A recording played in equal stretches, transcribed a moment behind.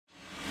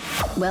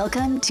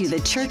Welcome to the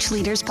Church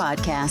Leaders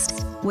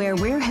Podcast, where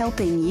we're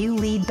helping you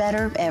lead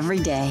better every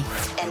day.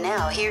 And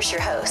now, here's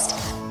your host.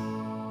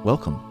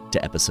 Welcome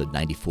to episode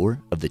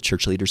 94 of the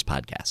Church Leaders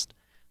Podcast.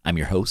 I'm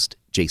your host,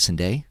 Jason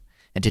Day,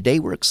 and today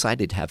we're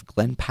excited to have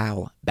Glenn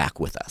Paauw back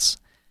with us.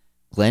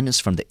 Glenn is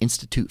from the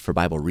Institute for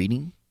Bible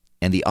Reading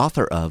and the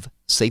author of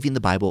Saving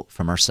the Bible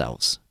from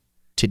Ourselves.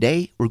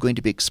 Today, we're going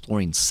to be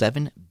exploring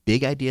 7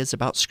 big ideas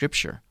about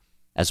Scripture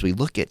as we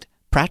look at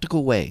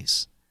practical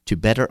ways to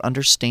better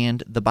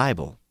understand the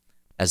Bible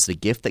as the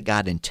gift that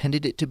God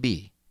intended it to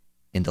be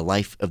in the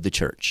life of the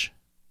church.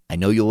 I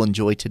know you'll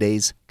enjoy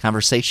today's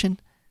conversation.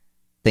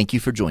 Thank you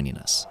for joining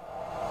us.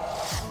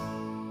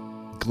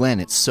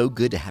 Glenn, it's so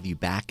good to have you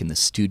back in the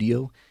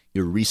studio.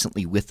 You're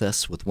recently with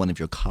us with one of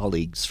your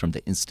colleagues from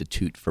the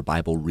Institute for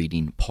Bible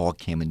Reading,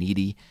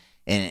 Paauw.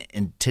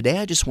 And today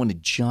I just want to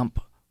jump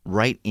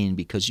right in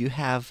because you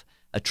have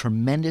a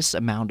tremendous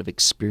amount of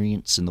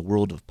experience in the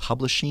world of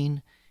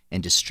publishing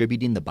and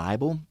distributing the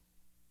Bible,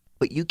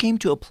 but you came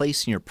to a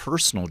place in your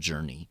personal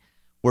journey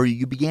where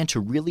you began to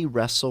really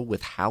wrestle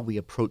with how we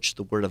approach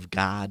the Word of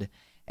God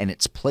and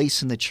its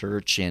place in the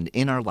church and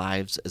in our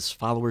lives as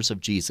followers of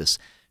Jesus.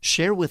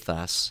 Share with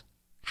us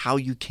how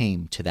you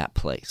came to that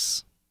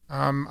place.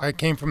 I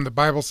came from the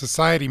Bible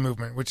Society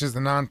movement, which is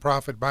the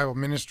nonprofit Bible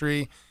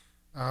ministry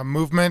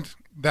movement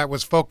that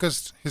was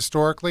focused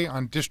historically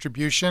on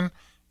distribution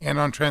and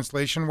on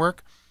translation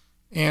work.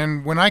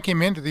 And when I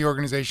came into the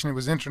organization, it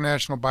was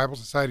International Bible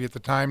Society at the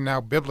time,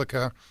 now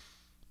Biblica.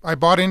 I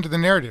bought into the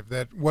narrative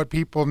that what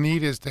people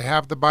need is to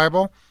have the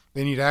Bible,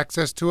 they need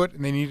access to it,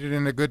 and they need it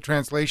in a good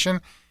translation.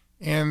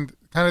 And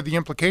kind of the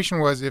implication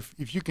was if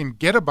you can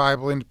get a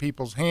Bible into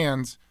people's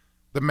hands,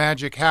 the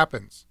magic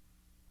happens.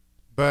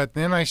 But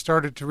then I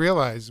started to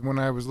realize when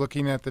I was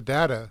looking at the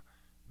data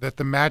that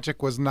the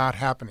magic was not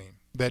happening,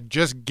 that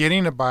just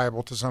getting a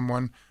Bible to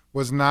someone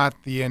was not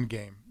the end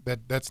game.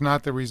 That's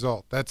not the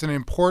result. That's an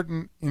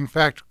important, in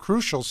fact,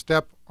 crucial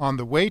step on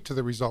the way to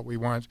the result we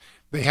want.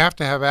 They have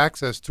to have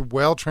access to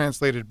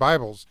well-translated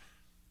Bibles,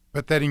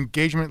 but that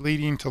engagement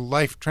leading to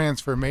life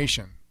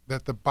transformation,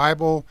 that the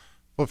Bible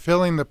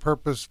fulfilling the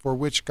purpose for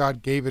which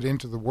God gave it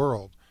into the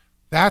world,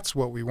 that's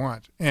what we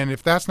want. And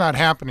if that's not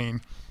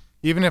happening,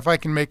 even if I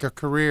can make a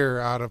career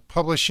out of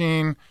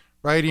publishing,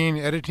 writing,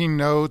 editing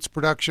notes,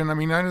 production, I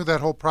knew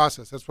that whole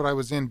process. That's what I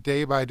was in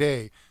day by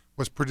day,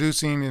 was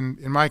producing,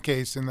 in my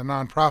case, in the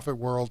nonprofit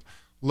world,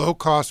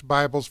 low-cost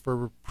Bibles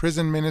for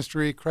prison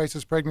ministry,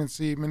 crisis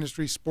pregnancy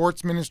ministry,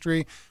 sports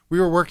ministry. We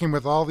were working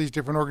with all these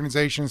different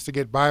organizations to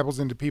get Bibles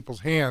into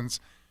people's hands.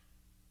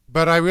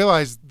 But I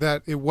realized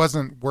that it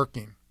wasn't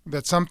working,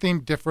 that something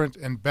different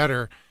and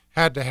better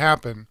had to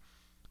happen.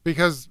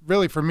 Because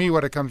really, for me,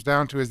 what it comes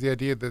down to is the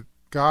idea that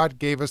God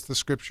gave us the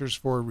Scriptures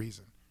for a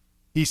reason.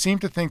 He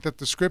seemed to think that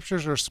the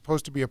Scriptures are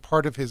supposed to be a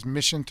part of his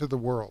mission to the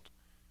world.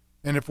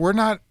 And if we're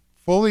not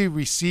fully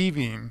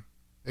receiving,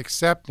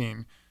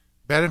 accepting,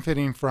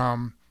 benefiting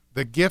from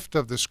the gift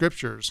of the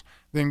Scriptures,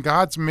 then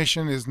God's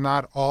mission is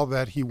not all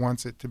that he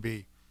wants it to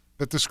be.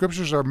 That the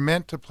Scriptures are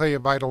meant to play a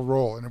vital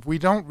role. And if we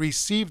don't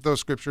receive those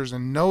Scriptures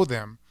and know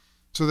them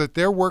so that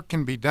their work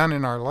can be done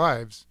in our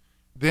lives,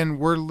 then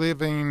we're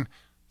living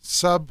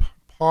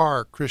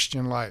subpar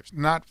Christian lives,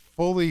 not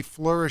fully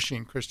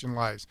flourishing Christian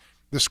lives.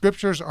 The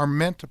Scriptures are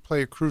meant to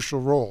play a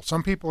crucial role.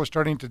 Some people are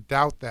starting to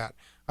doubt that.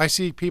 I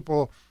see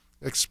people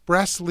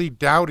expressly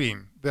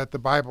doubting that the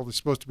Bible is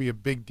supposed to be a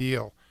big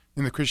deal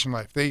in the Christian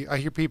life. I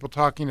hear people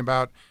talking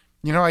about,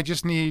 I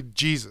just need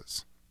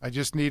Jesus. I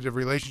just need a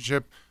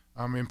relationship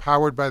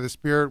empowered by the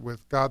Spirit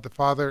with God the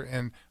Father,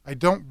 and I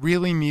don't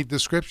really need the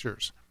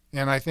Scriptures.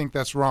 And I think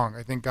that's wrong.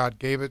 I think God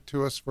gave it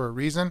to us for a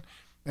reason.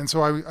 And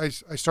so I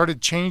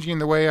started changing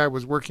the way I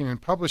was working in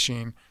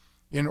publishing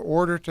in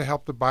order to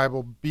help the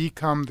Bible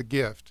become the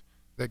gift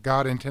that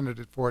God intended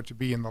it for it to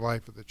be in the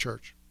life of the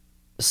church.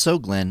 So,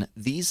 Glenn,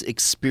 these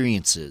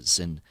experiences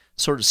and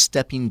sort of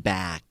stepping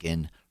back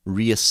and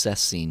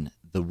reassessing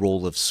the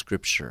role of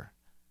Scripture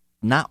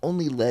not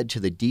only led to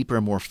the deeper,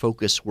 more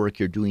focused work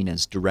you're doing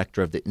as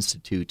director of the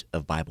Institute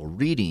of Bible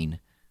Reading,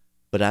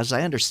 but as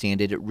I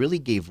understand it, it really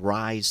gave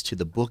rise to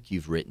the book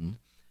you've written,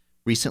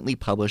 recently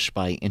published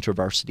by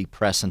InterVarsity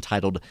Press,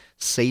 entitled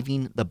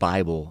Saving the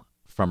Bible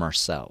from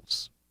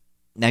Ourselves.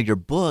 Now, your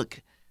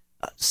book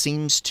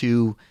seems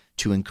to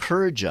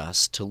encourage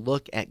us to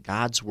look at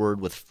God's Word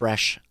with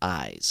fresh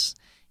eyes,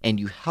 and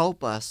you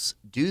help us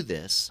do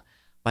this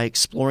by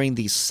exploring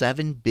these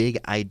 7 big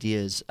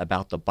ideas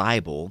about the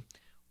Bible,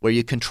 where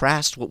you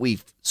contrast what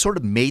we've sort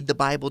of made the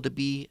Bible to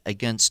be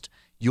against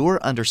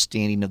your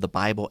understanding of the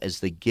Bible as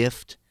the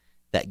gift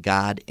that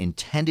God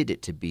intended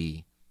it to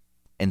be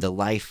in the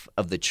life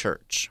of the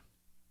church.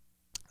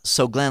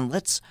 So, Glenn,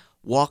 let's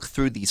walk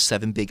through these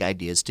 7 big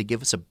ideas to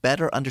give us a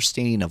better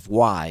understanding of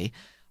why,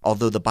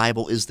 although the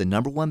Bible is the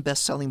 #1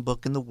 best-selling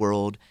book in the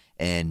world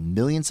and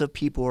millions of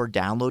people are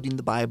downloading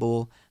the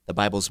Bible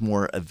is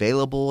more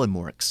available and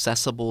more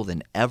accessible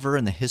than ever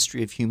in the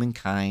history of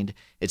humankind.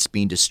 It's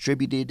being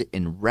distributed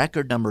in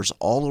record numbers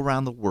all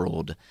around the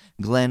world.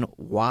 Glenn,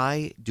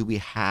 why do we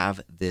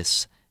have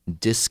this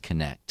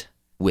disconnect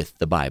with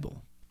the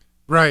Bible.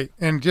 Right.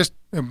 And just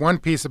one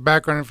piece of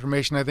background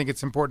information I think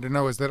it's important to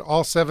know is that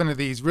all 7 of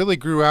these really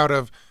grew out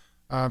of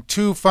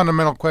 2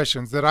 fundamental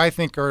questions that I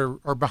think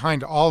are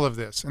behind all of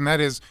this. And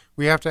that is,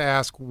 we have to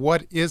ask,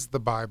 what is the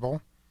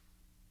Bible?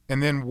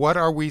 And then what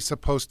are we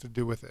supposed to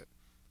do with it?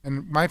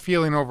 And my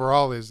feeling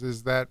overall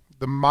is that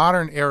the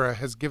modern era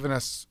has given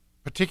us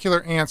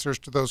particular answers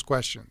to those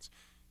questions.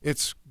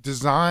 It's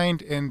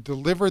designed and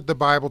delivered the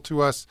Bible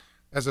to us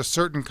as a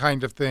certain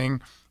kind of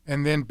thing.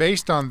 And then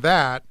based on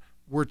that,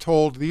 we're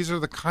told these are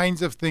the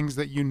kinds of things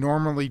that you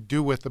normally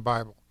do with the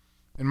Bible.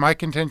 And my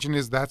contention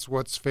is that's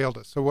what's failed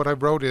us. So what I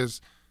wrote is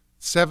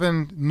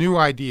 7 new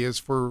ideas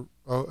for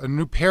a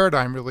new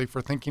paradigm, really,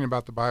 for thinking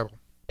about the Bible.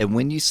 And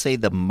when you say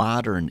the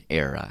modern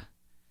era,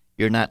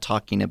 you're not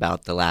talking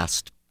about the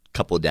last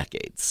couple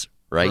decades,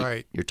 right?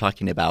 Right. You're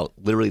talking about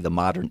literally the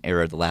modern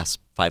era, the last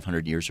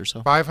 500 years or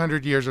so?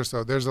 500 years or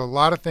so. There's a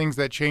lot of things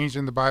that changed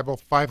in the Bible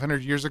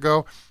 500 years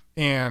ago,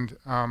 and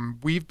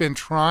we've been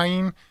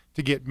trying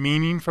to get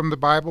meaning from the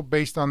Bible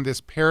based on this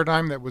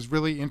paradigm that was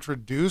really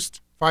introduced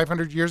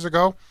 500 years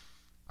ago.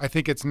 I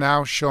think it's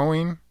now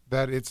showing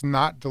that it's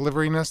not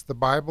delivering us the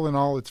Bible in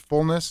all its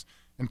fullness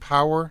and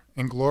power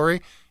and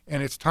glory,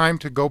 and it's time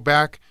to go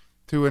back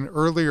to an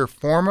earlier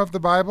form of the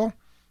Bible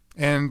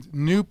and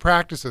new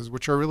practices,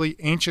 which are really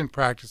ancient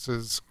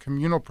practices,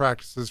 communal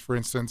practices, for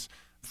instance,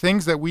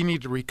 things that we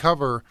need to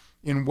recover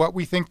in what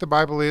we think the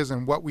Bible is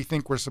and what we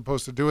think we're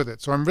supposed to do with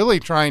it. So I'm really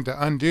trying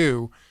to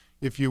undo,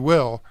 if you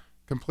will,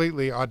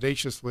 completely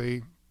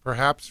audaciously,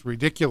 perhaps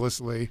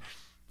ridiculously,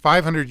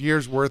 500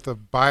 years worth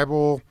of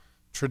Bible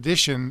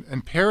tradition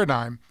and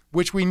paradigm,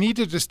 which we need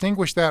to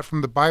distinguish that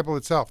from the Bible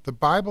itself. The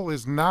Bible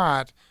is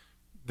not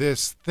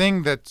this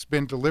thing that's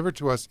been delivered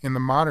to us in the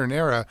modern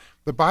era.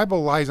 The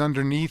Bible lies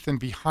underneath and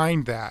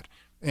behind that.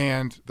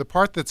 And the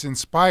part that's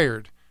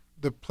inspired,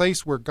 the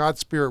place where God's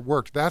Spirit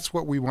worked, that's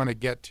what we want to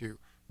get to,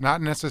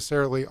 not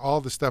necessarily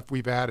all the stuff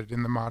we've added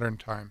in the modern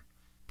time.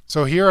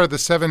 So here are the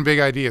 7 big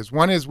ideas.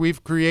 One is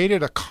we've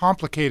created a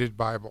complicated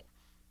Bible.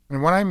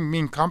 And when I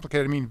mean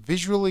complicated, I mean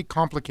visually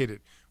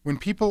complicated. When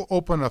people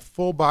open a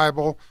full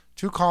Bible,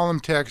 2-column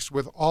text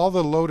with all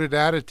the loaded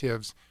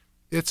additives,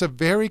 it's a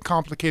very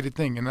complicated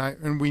thing.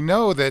 And we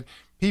know that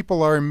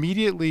people are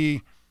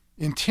immediately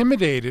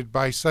intimidated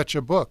by such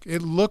a book.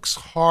 It looks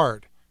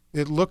hard.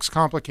 It looks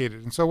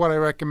complicated. And so what I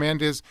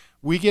recommend is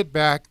we get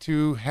back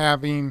to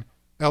having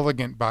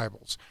elegant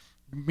Bibles.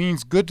 It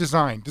means good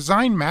design.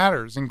 Design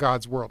matters in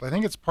God's world. I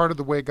think it's part of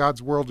the way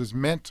God's world is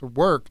meant to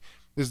work,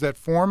 is that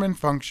form and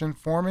function,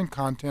 form and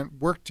content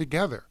work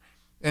together.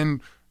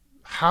 And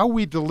how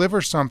we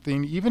deliver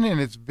something, even in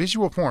its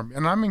visual form,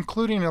 and I'm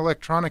including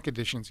electronic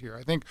editions here.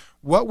 I think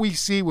what we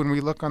see when we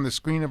look on the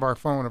screen of our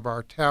phone, of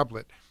our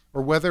tablet,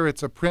 or whether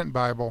it's a print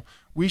Bible,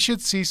 we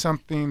should see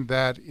something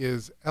that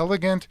is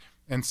elegant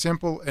and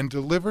simple and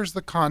delivers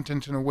the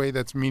content in a way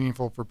that's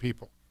meaningful for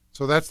people.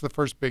 So that's the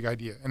first big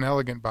idea, an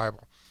elegant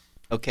Bible.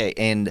 Okay,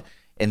 and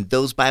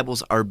those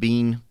Bibles are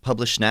being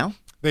published now?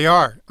 They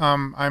are.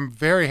 I'm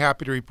very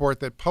happy to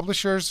report that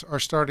publishers are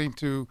starting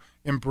to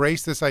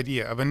embrace this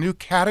idea of a new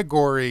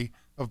category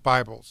of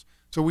Bibles.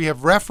 So we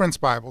have reference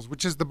Bibles,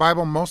 which is the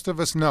Bible most of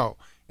us know.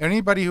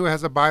 Anybody who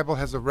has a Bible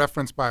has a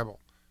reference Bible.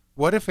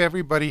 What if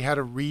everybody had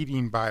a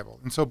reading Bible?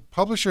 And so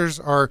publishers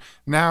are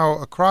now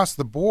across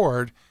the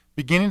board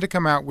beginning to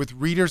come out with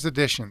reader's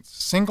editions,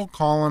 single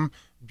column,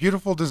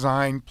 beautiful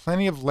design,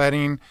 plenty of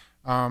leading,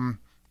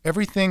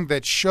 everything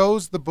that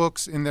shows the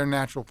books in their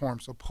natural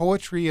form. So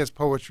poetry as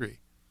poetry,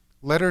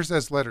 letters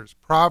as letters,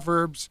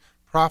 proverbs,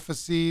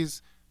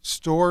 prophecies,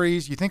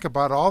 stories. You think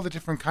about all the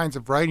different kinds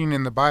of writing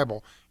in the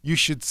Bible. You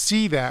should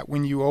see that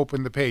when you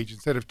open the page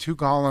instead of 2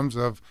 columns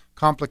of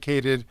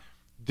complicated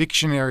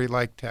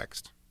dictionary-like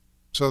text.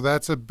 So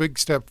that's a big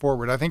step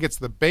forward. I think it's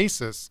the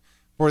basis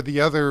for the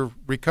other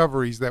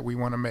recoveries that we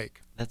want to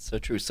make. That's so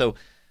true. So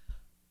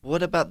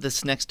what about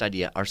this next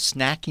idea, our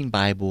snacking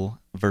Bible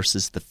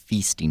versus the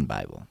feasting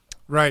Bible?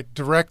 Right,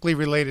 directly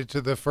related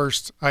to the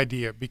first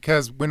idea,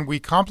 because when we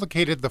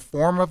complicated the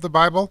form of the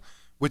Bible,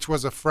 which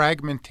was a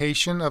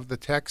fragmentation of the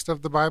text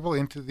of the Bible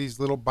into these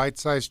little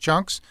bite-sized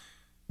chunks,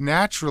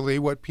 naturally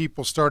what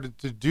people started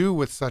to do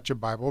with such a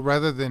Bible,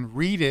 rather than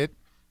read it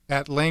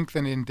at length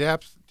and in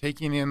depth,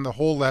 taking in the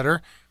whole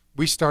letter,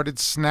 we started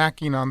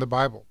snacking on the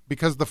Bible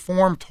because the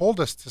form told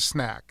us to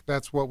snack.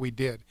 That's what we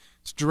did.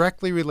 It's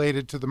directly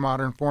related to the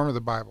modern form of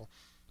the Bible.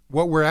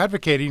 What we're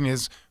advocating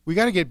is we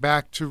got to get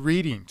back to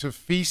reading, to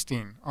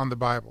feasting on the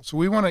Bible. So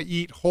we want to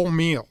eat whole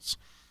meals.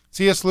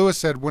 C.S. Lewis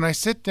said, when I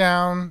sit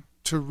down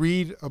to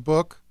read a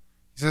book,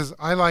 he says,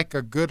 I like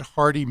a good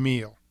hearty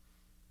meal.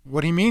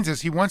 What he means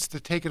is he wants to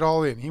take it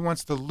all in. He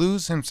wants to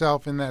lose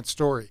himself in that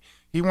story.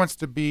 He wants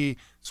to be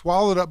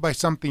swallowed up by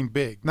something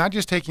big, not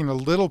just taking a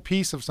little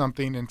piece of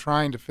something and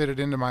trying to fit it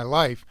into my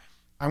life.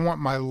 I want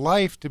my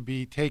life to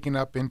be taken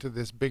up into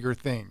this bigger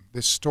thing,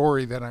 this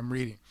story that I'm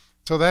reading.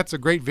 So that's a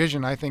great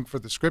vision, I think, for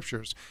the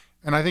Scriptures.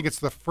 And I think it's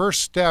the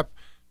first step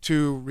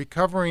to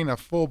recovering a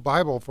full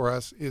Bible for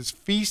us is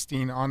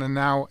feasting on a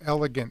now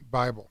elegant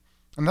Bible.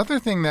 Another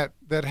thing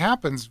that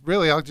happens,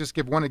 really, I'll just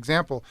give one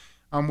example.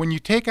 When you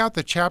take out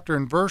the chapter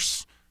and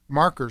verse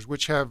markers,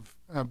 which have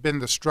been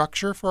the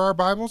structure for our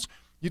Bibles,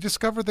 you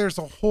discover there's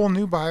a whole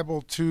new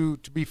Bible to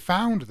be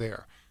found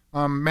there.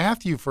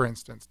 Matthew, for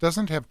instance,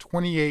 doesn't have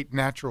 28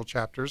 natural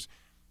chapters.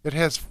 It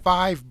has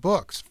 5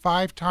 books.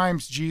 5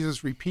 times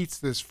Jesus repeats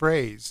this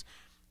phrase.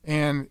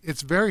 And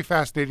it's very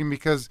fascinating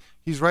because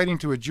he's writing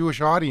to a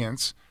Jewish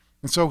audience.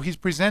 And so he's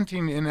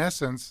presenting, in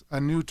essence,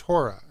 a new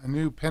Torah, a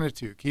new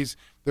Pentateuch.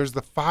 There's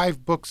the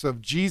 5 books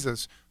of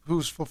Jesus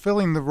who's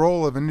fulfilling the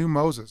role of a new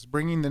Moses,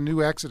 bringing the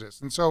new Exodus.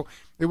 And so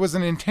it was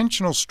an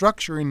intentional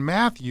structure in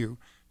Matthew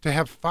to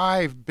have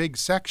 5 big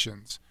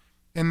sections.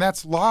 And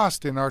that's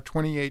lost in our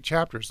 28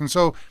 chapters. And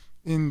so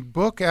in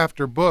book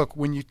after book,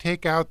 when you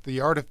take out the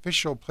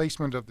artificial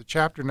placement of the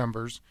chapter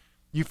numbers,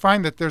 you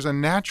find that there's a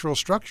natural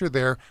structure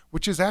there,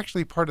 which is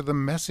actually part of the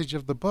message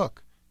of the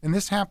book. And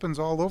this happens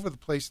all over the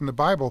place in the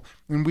Bible,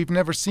 and we've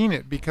never seen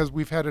it because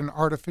we've had an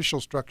artificial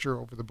structure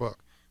over the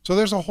book. So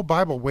there's a whole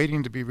Bible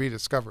waiting to be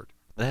rediscovered.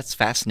 That's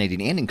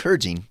fascinating and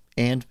encouraging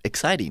and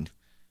exciting.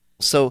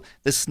 So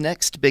this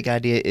next big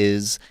idea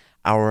is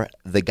our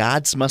The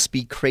Gods Must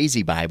Be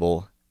Crazy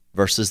Bible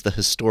versus the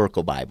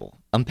historical Bible.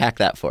 Unpack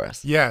that for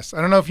us. Yes.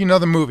 I don't know if you know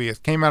the movie.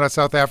 It came out of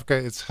South Africa.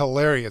 It's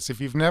hilarious. If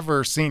you've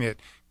never seen it,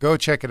 go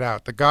check it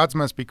out. The Gods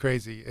Must Be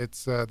Crazy.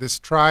 It's this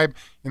tribe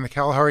in the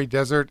Kalahari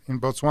Desert in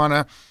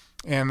Botswana,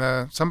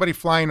 and somebody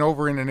flying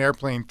over in an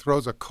airplane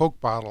throws a Coke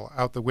bottle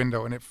out the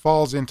window, and it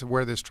falls into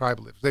where this tribe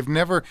lives. They've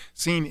never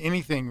seen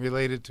anything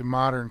related to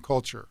modern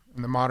culture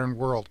in the modern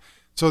world.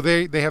 So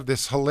they have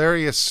this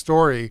hilarious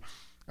story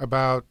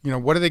about,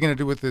 what are they going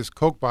to do with this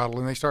Coke bottle?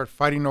 And they start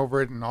fighting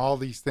over it and all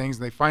these things.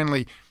 And they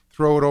finally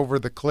throw it over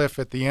the cliff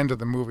at the end of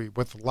the movie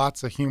with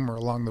lots of humor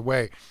along the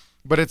way.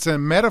 But it's a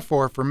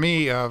metaphor for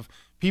me of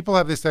people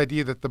have this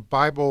idea that the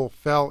Bible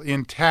fell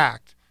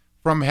intact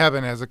from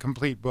heaven as a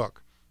complete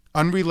book,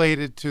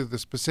 unrelated to the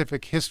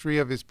specific history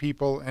of his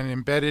people and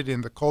embedded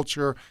in the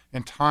culture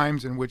and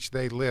times in which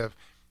they live.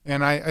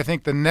 And I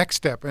think the next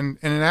step, and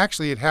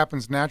it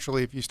happens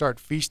naturally if you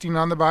start feasting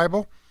on the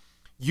Bible,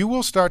 you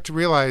will start to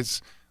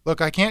realize,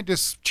 look, I can't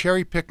just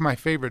cherry pick my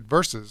favorite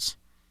verses,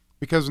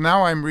 because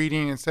now I'm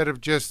reading, instead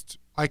of just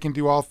I can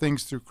do all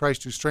things through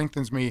Christ who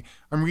strengthens me,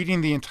 I'm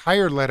reading the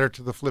entire letter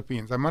to the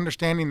Philippians. I'm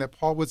understanding that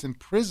Paul was in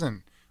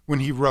prison when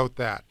he wrote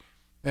that.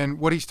 And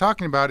what he's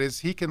talking about is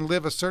he can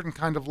live a certain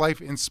kind of life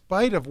in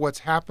spite of what's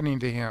happening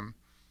to him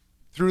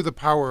through the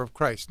power of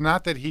Christ.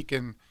 Not that he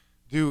can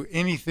do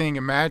anything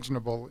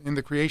imaginable in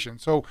the creation.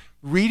 So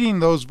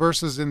reading those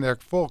verses in their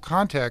full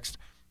context,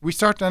 we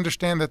start to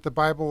understand that the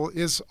Bible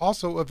is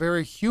also a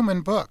very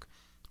human book.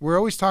 We're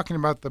always talking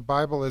about the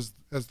Bible as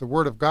the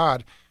Word of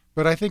God,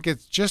 but I think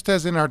it's just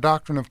as in our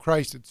doctrine of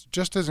Christ, it's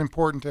just as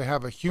important to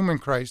have a human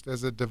Christ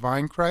as a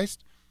divine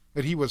Christ,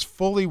 that he was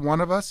fully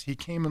one of us. He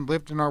came and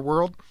lived in our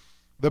world.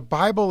 The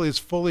Bible is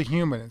fully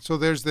human. And so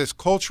there's this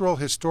cultural,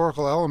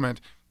 historical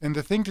element, and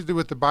the thing to do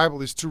with the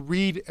Bible is to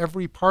read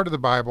every part of the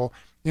Bible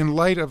in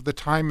light of the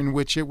time in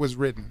which it was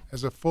written,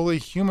 as a fully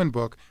human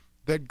book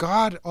that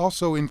God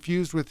also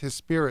infused with his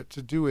Spirit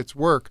to do its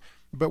work.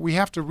 But we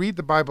have to read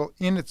the Bible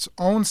in its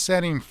own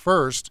setting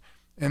first,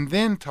 and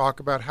then talk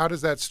about how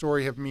does that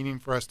story have meaning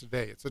for us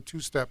today. It's a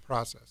 2-step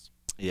process.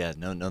 Yeah,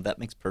 no, that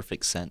makes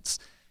perfect sense.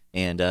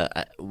 And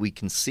we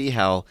can see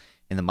how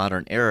in the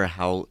modern era,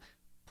 how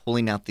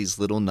pulling out these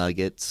little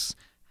nuggets,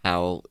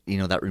 how,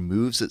 that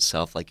removes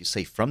itself, like you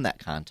say, from that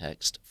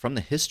context, from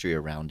the history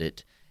around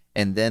it,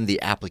 and then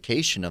the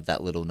application of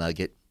that little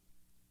nugget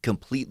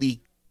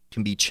completely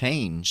can be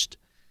changed,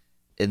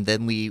 and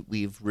then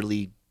we've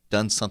really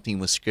done something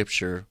with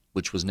Scripture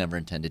which was never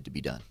intended to be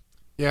done.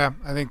 Yeah,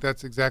 I think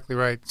that's exactly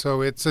right.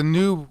 So it's a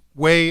new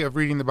way of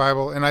reading the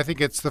Bible, and I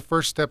think it's the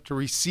first step to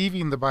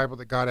receiving the Bible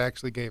that God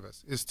actually gave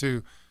us, is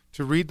to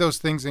read those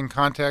things in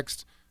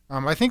context.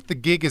 I think the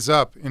gig is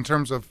up in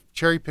terms of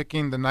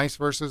cherry-picking the nice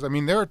verses. I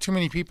mean, there are too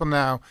many people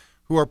now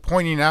who are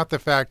pointing out the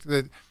fact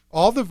that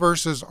all the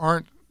verses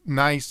aren't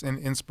nice and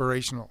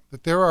inspirational,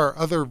 that there are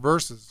other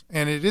verses,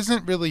 and it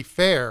isn't really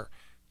fair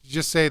to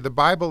just say the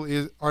Bible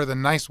are the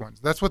nice ones.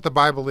 That's what the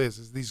Bible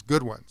is these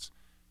good ones.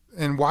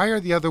 And why are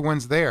the other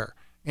ones there?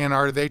 And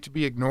are they to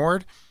be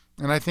ignored?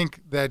 And I think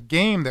that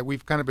game that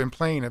we've kind of been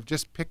playing of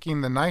just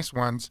picking the nice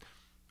ones,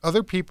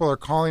 other people are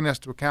calling us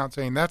to account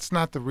saying that's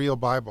not the real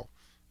Bible.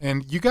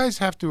 And you guys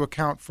have to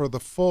account for the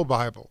full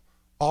Bible,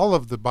 all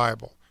of the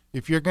Bible.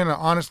 If you're going to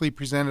honestly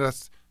present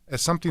us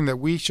as something that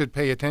we should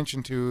pay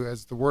attention to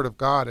as the Word of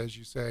God, as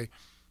you say,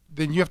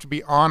 then you have to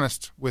be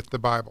honest with the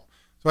Bible.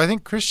 So I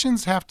think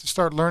Christians have to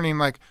start learning,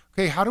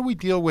 okay, how do we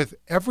deal with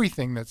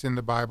everything that's in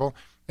the Bible?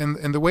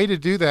 And the way to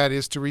do that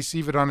is to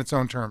receive it on its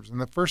own terms. And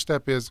the first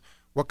step is,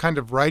 what kind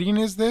of writing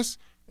is this?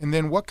 And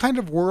then what kind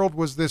of world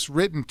was this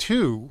written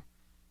to?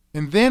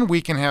 And then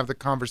we can have the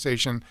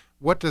conversation,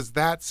 what does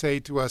that say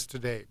to us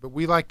today? But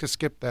we like to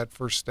skip that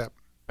first step.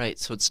 Right,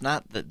 so it's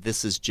not that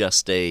this is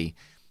just a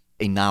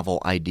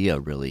novel idea,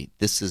 really.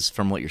 This is,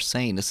 from what you're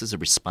saying, this is a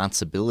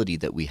responsibility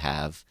that we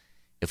have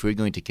if we're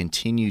going to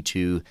continue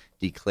to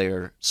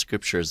declare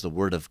Scripture as the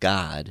Word of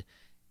God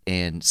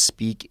and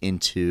speak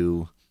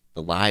into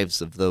the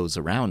lives of those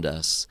around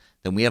us,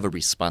 then we have a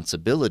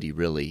responsibility,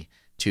 really,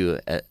 to,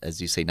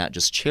 as you say, not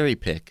just cherry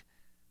pick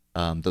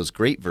those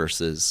great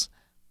verses,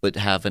 but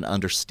have an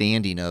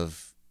understanding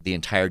of the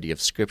entirety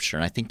of Scripture.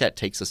 And I think that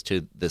takes us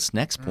to this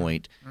next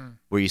point,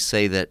 where you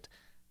say that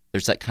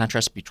there's that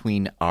contrast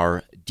between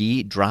our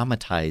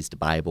de-dramatized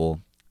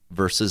Bible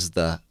versus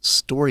the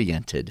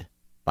story-oriented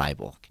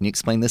Bible. Can you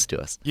explain this to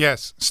us?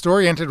 Yes,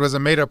 story-oriented was a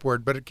made-up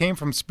word, but it came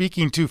from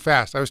speaking too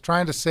fast. I was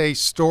trying to say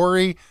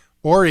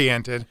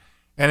story-oriented,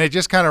 and it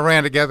just kind of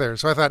ran together.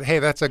 So I thought, hey,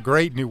 that's a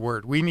great new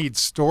word. We need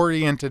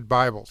story-oriented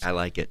Bibles. I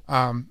like it.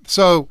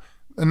 So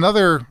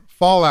another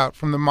fallout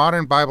from the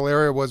modern Bible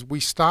era was we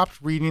stopped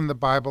reading the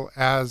Bible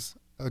as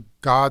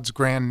God's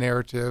grand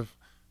narrative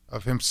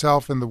of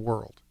himself and the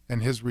world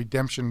and his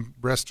redemption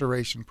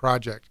restoration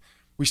project.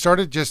 We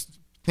started just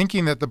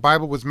thinking that the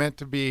Bible was meant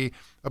to be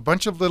a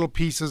bunch of little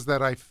pieces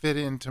that I fit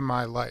into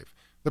my life.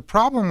 The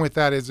problem with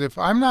that is if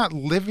I'm not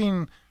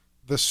living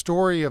the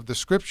story of the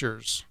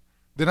Scriptures,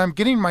 then I'm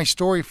getting my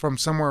story from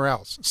somewhere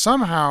else.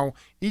 Somehow,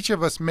 each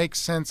of us makes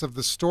sense of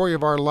the story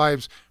of our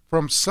lives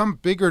from some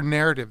bigger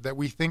narrative that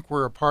we think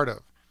we're a part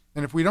of.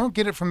 And if we don't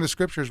get it from the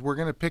Scriptures, we're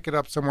going to pick it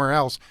up somewhere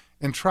else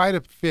and try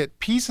to fit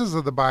pieces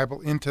of the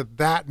Bible into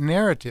that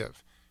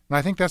narrative. And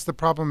I think that's the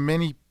problem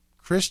many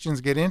Christians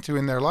get into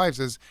in their lives,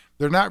 is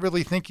they're not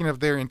really thinking of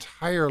their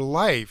entire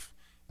life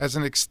as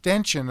an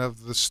extension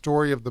of the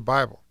story of the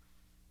Bible.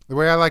 The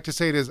way I like to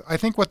say it is, I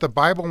think what the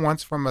Bible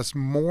wants from us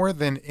more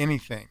than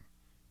anything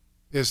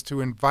is to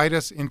invite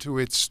us into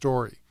its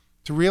story,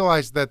 to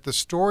realize that the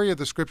story of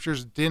the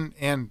Scriptures didn't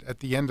end at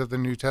the end of the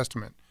New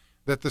Testament,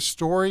 that the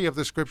story of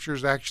the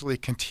Scriptures actually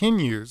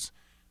continues.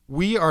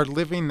 We are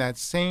living that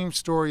same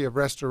story of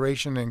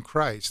restoration in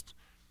Christ.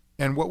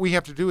 And what we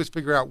have to do is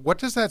figure out, what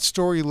does that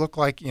story look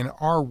like in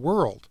our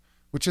world,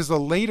 which is a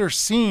later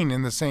scene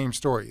in the same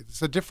story.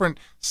 It's a different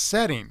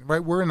setting,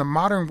 right? We're in a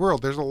modern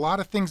world. There's a lot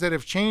of things that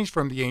have changed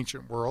from the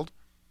ancient world.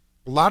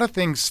 A lot of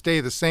things stay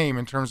the same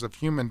in terms of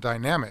human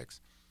dynamics.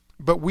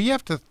 But we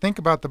have to think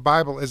about the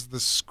Bible as the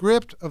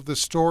script of the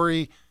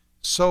story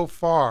so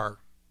far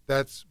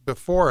that's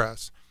before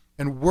us.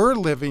 And we're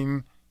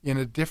living in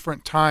a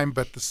different time,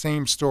 but the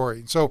same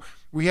story. So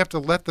we have to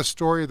let the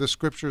story of the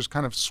Scriptures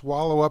kind of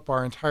swallow up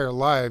our entire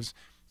lives,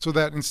 so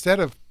that instead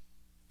of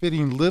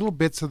fitting little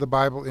bits of the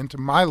Bible into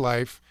my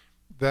life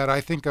that I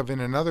think of in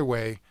another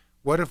way,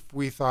 what if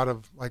we thought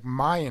of like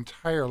my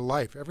entire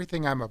life,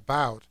 everything I'm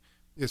about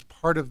is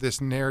part of this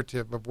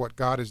narrative of what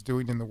God is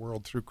doing in the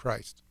world through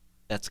Christ.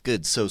 That's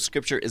good. So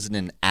Scripture isn't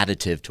an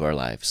additive to our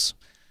lives.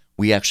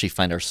 We actually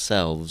find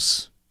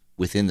ourselves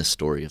within the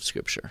story of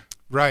Scripture.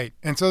 Right.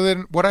 And so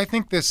then what I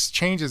think this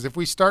changes, if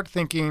we start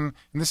thinking,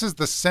 and this is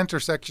the center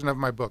section of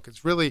my book,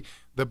 it's really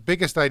the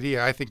biggest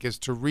idea, I think, is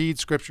to read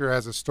Scripture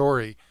as a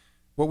story.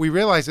 What we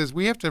realize is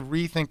we have to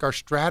rethink our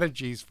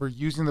strategies for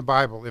using the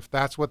Bible, if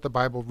that's what the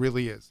Bible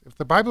really is. If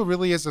the Bible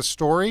really is a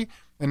story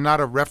and not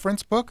a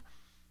reference book,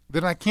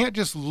 then I can't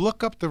just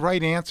look up the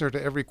right answer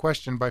to every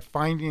question by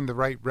finding the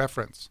right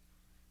reference.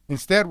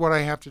 Instead, what I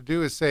have to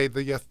do is say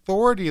the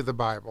authority of the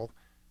Bible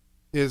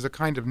is a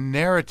kind of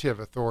narrative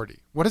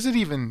authority. What does it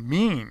even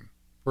mean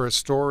for a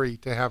story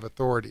to have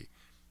authority?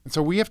 And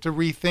so we have to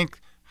rethink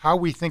how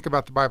we think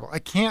about the Bible. I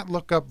can't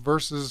look up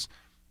verses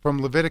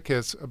from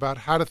Leviticus about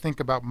how to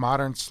think about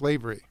modern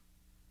slavery.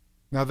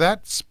 Now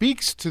that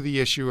speaks to the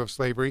issue of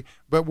slavery,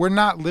 but we're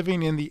not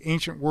living in the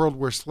ancient world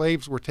where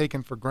slaves were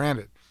taken for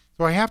granted.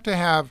 So I have to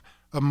have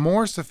a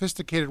more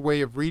sophisticated way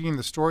of reading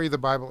the story of the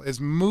Bible as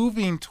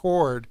moving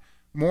toward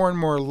more and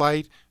more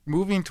light,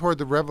 moving toward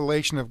the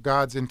revelation of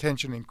God's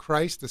intention in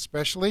Christ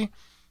especially.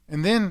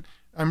 And then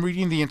I'm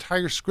reading the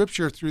entire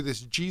Scripture through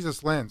this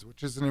Jesus lens,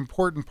 which is an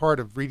important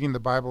part of reading the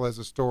Bible as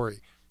a story,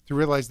 to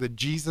realize that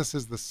Jesus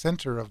is the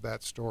center of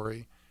that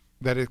story,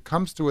 that it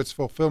comes to its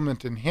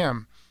fulfillment in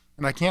Him.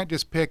 And I can't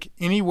just pick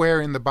anywhere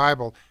in the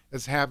Bible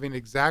as having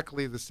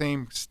exactly the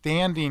same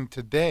standing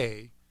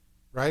today,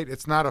 right?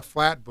 It's not a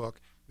flat book.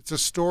 It's a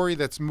story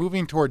that's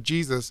moving toward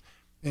Jesus.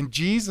 And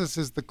Jesus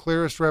is the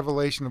clearest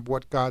revelation of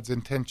what God's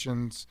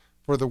intentions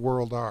for the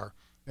world are.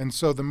 And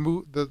so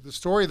the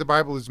story of the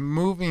Bible is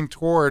moving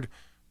toward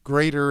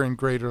greater and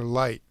greater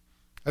light.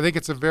 I think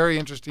it's a very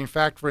interesting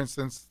fact, for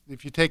instance,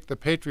 if you take the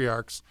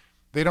patriarchs,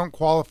 they don't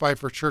qualify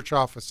for church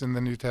office in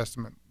the New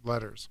Testament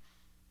letters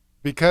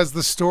because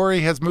the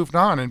story has moved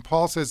on. And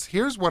Paul says,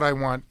 here's what I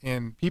want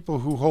in people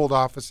who hold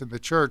office in the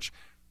church.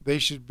 They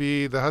should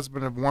be the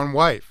husband of one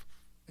wife.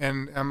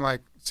 And I'm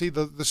like, see,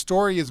 the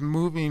story is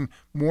moving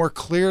more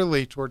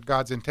clearly toward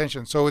God's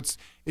intention. So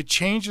it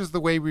changes the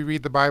way we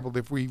read the Bible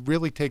if we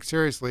really take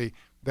seriously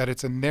that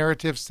it's a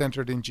narrative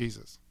centered in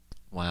Jesus.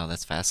 Wow,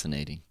 that's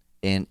fascinating.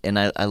 And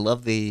I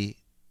love the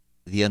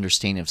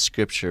understanding of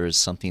Scripture as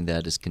something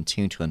that is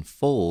continuing to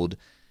unfold,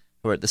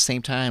 or at the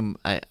same time,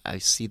 I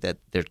see that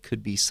there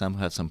could be some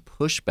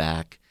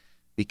pushback,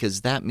 because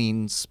that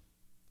means,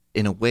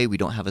 in a way, we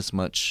don't have as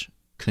much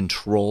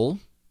control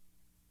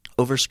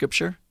over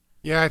Scripture.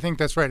 Yeah, I think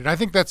that's right. And I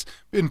think that's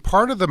been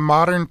part of the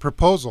modern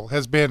proposal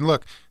has been,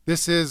 look,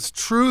 this is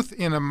truth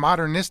in a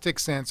modernistic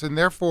sense, and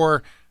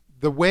therefore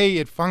the way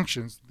it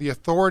functions, the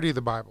authority of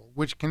the Bible,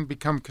 which can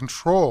become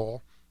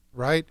control,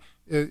 right,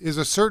 is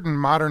a certain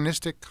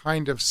modernistic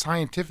kind of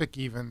scientific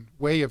even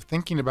way of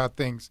thinking about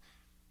things.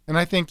 And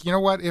I think, you know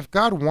what, if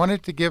God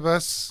wanted to give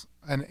us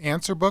an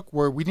answer book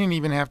where we didn't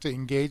even have to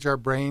engage our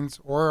brains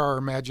or our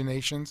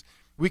imaginations,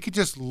 we could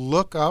just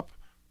look up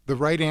the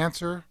right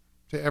answer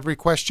to every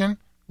question,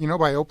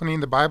 by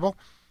opening the Bible,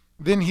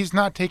 then he's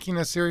not taking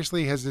us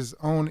seriously as his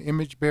own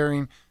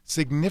image-bearing,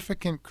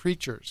 significant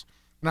creatures.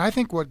 And I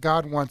think what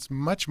God wants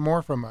much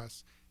more from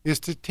us is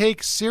to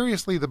take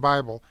seriously the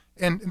Bible.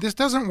 And this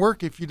doesn't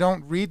work if you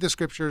don't read the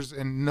scriptures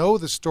and know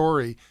the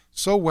story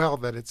so well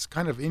that it's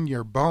kind of in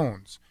your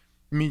bones.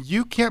 I mean,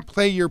 you can't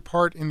play your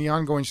part in the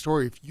ongoing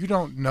story if you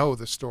don't know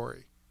the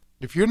story.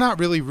 If you're not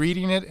really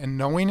reading it and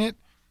knowing it,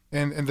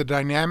 and the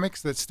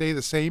dynamics that stay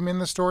the same in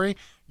the story,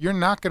 you're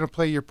not going to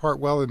play your part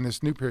well in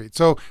this new period.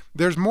 So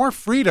there's more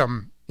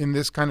freedom in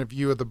this kind of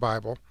view of the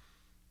Bible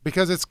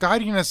because it's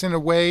guiding us in a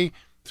way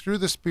through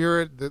the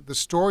Spirit, the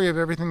story of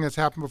everything that's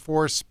happened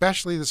before,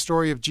 especially the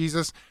story of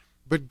Jesus.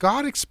 But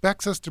God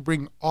expects us to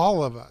bring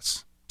all of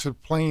us to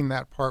playing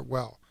that part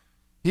well.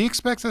 He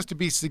expects us to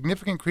be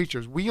significant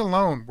creatures. We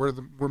alone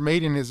were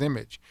made in his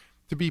image,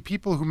 to be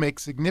people who make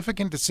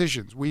significant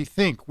decisions. We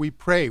think, we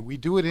pray, we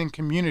do it in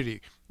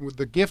community with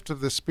the gift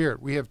of the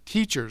Spirit. We have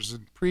teachers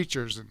and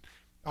preachers and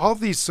all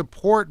these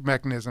support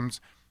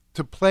mechanisms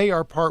to play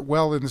our part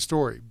well in the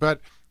story.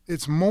 But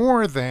it's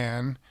more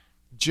than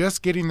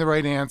just getting the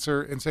right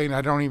answer and saying,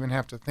 I don't even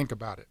have to think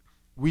about it.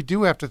 We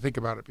do have to think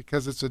about it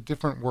because it's a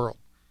different world.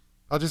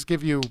 I'll just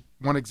give you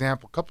one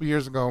example. A couple of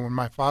years ago when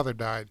my father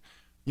died,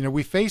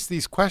 we faced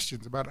these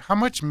questions about how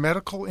much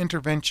medical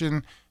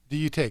intervention do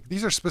you take?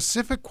 These are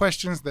specific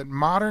questions that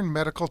modern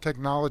medical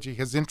technology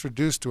has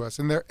introduced to us,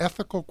 and they're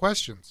ethical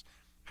questions.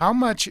 How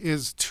much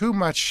is too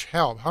much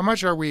help? How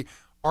much are we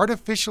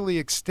artificially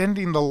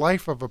extending the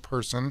life of a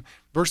person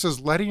versus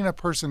letting a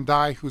person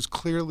die who's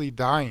clearly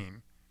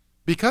dying?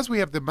 Because we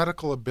have the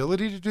medical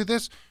ability to do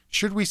this,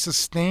 should we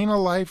sustain a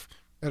life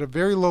at a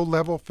very low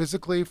level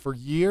physically for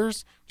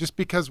years just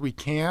because we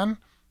can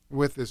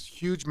with this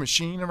huge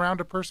machine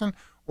around a person?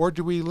 Or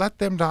do we let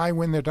them die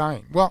when they're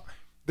dying? Well,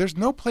 there's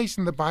no place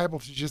in the Bible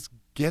to just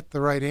get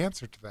the right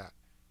answer to that.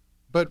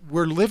 But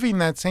we're living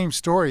that same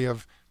story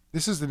of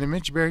this is an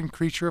image-bearing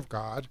creature of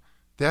God.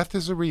 Death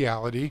is a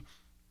reality.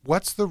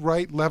 What's the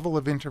right level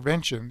of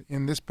intervention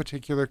in this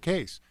particular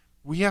case?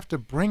 We have to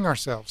bring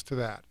ourselves to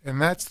that. And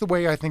that's the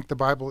way I think the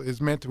Bible is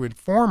meant to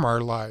inform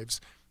our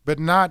lives, but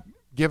not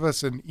give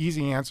us an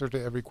easy answer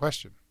to every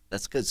question.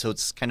 That's good. So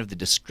it's kind of the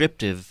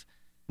descriptive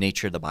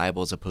nature of the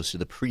Bible as opposed to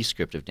the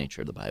prescriptive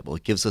nature of the Bible.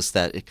 It gives us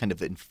that, it kind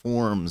of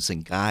informs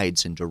and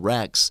guides and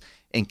directs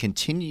and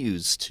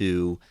continues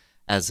to,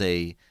 as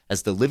the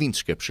living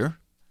scripture,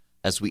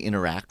 as we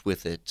interact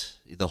with it,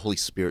 the Holy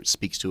Spirit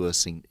speaks to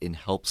us and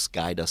helps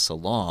guide us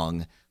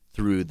along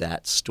through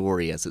that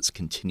story as it's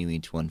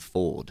continuing to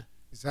unfold.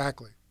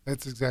 Exactly.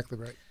 That's exactly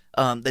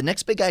right. The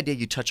next big idea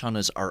you touch on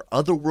is our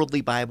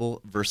otherworldly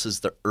Bible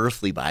versus the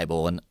earthly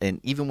Bible. And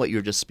even what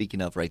you're just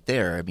speaking of right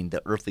there, I mean,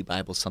 the earthly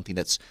Bible is something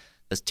that's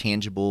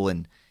tangible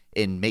and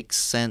makes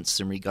sense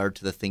in regard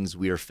to the things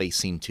we are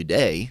facing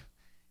today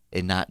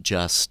and not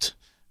just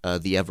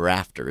the ever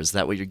after. Is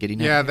that what you're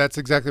getting at? Yeah, that's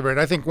exactly right.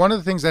 I think one of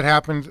the things that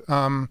happened,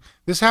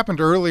 this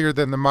happened earlier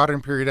than the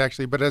modern period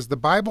actually, but as the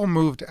Bible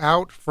moved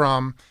out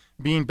from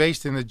being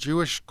based in the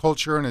Jewish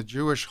culture and a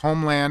Jewish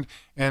homeland,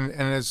 and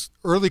as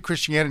early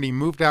Christianity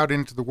moved out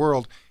into the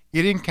world,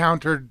 it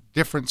encountered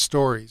different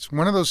stories.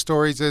 One of those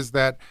stories is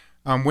that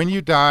when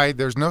you die,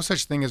 there's no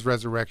such thing as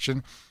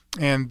resurrection.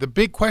 And the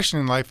big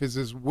question in life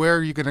is where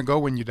are you going to go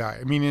when you die?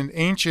 I mean, in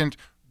ancient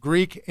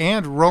Greek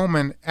and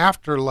Roman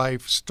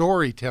afterlife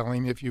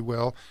storytelling, if you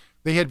will,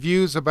 they had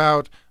views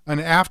about an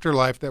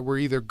afterlife that were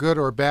either good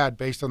or bad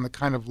based on the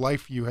kind of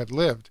life you had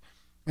lived.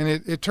 And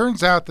it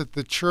turns out that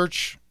the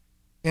church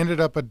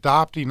ended up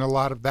adopting a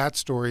lot of that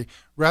story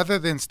rather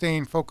than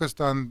staying focused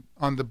on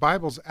the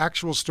Bible's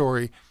actual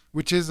story,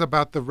 which is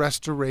about the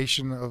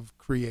restoration of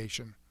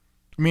creation.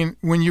 I mean,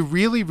 when you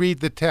really read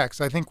the text,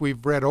 I think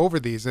we've read over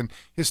these, and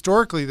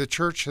historically the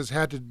church has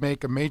had to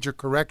make a major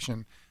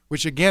correction,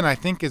 which again I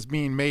think is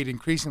being made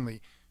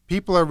increasingly.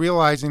 People are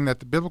realizing that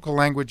the biblical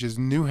language is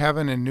new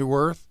heaven and new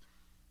earth.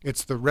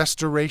 It's the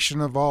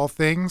restoration of all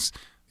things.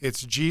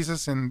 It's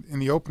Jesus in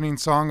the opening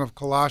song of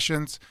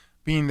Colossians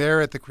being there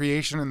at the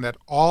creation, and that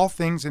all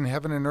things in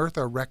heaven and earth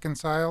are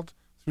reconciled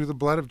through the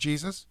blood of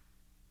Jesus.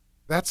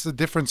 That's a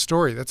different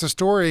story. That's a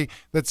story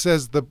that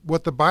says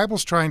what the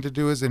Bible's trying to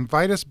do is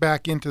invite us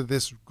back into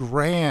this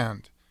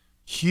grand,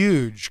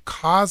 huge,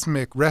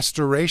 cosmic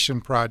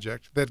restoration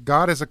project that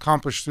God has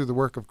accomplished through the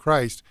work of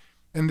Christ.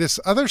 And this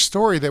other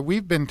story that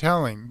we've been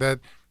telling, that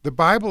the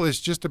Bible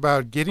is just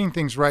about getting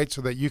things right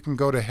so that you can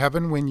go to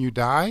heaven when you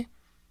die,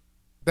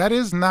 that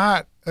is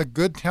not a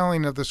good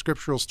telling of the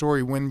scriptural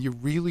story when you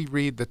really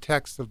read the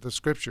text of the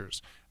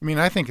scriptures. I mean,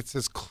 I think it's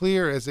as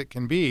clear as it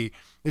can be.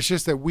 It's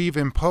just that we've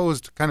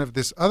imposed kind of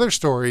this other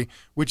story,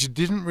 which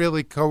didn't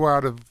really go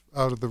out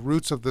of the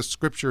roots of the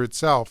scripture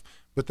itself,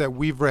 but that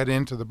we've read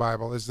into the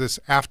Bible as this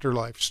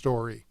afterlife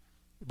story,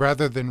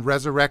 rather than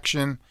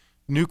resurrection,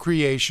 new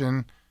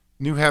creation,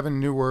 new heaven,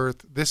 new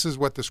earth. This is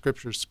what the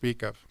scriptures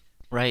speak of.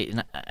 Right,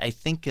 and I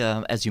think,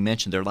 as you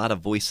mentioned, there are a lot of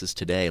voices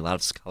today, a lot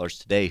of scholars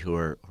today who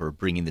are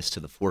bringing this to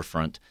the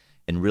forefront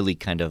and really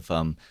kind of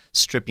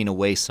stripping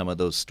away some of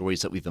those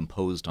stories that we've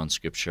imposed on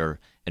Scripture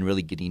and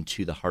really getting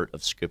to the heart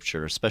of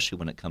Scripture, especially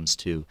when it comes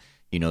to,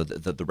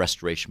 the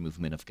restoration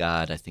movement of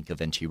God. I think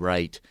of N.T.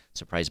 Wright,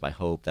 Surprised by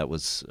Hope. That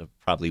was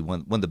probably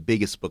one of the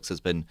biggest books that's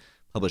been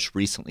published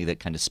recently that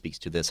kind of speaks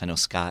to this. I know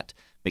Scott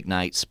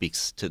McKnight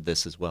speaks to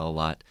this as well a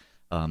lot,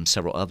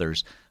 several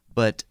others,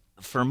 but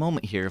for a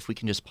moment here, if we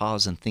can just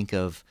pause and think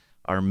of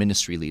our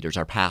ministry leaders,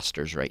 our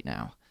pastors right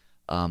now.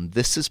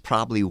 This is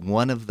probably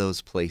one of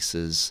those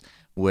places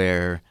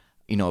where,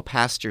 a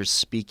pastor's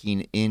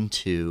speaking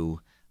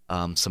into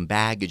some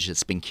baggage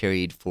that's been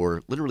carried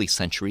for literally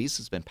centuries.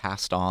 It's been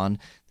passed on.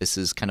 This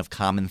is kind of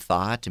common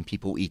thought, and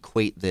people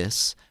equate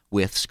this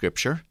with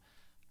Scripture.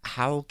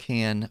 How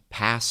can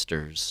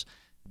pastors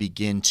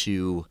begin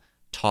to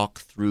talk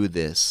through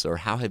this, or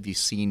how have you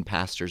seen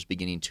pastors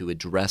beginning to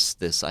address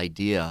this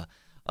idea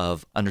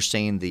of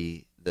understanding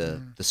the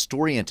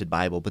story-oriented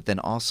Bible, but then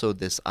also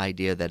this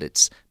idea that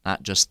it's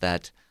not just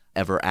that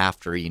ever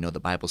after, the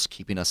Bible's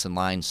keeping us in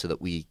line so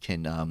that we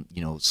can,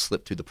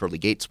 slip through the pearly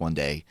gates one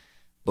day,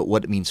 but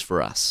what it means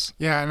for us.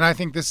 Yeah, and I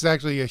think this is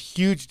actually a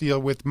huge deal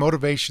with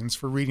motivations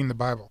for reading the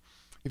Bible.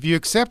 If you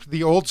accept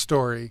the old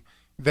story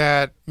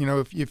that,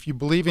 if you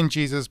believe in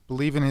Jesus,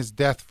 believe in his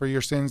death for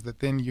your sins, that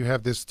then you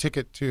have this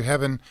ticket to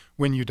heaven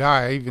when you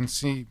die. I even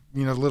see,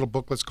 little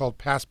booklets called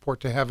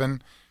Passport to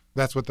Heaven.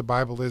 That's what the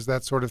Bible is,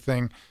 that sort of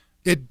thing.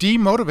 It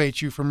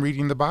demotivates you from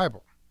reading the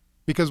Bible.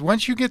 Because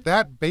once you get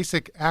that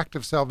basic act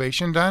of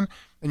salvation done,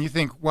 and you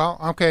think, well,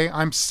 okay,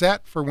 I'm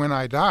set for when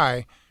I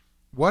die,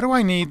 what do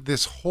I need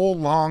this whole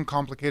long,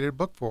 complicated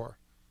book for?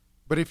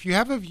 But if you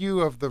have a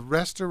view of the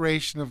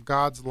restoration of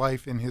God's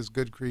life in his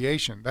good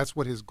creation, that's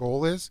what his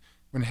goal is.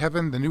 When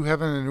heaven, the new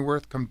heaven and the new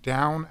earth come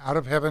down out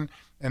of heaven,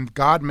 and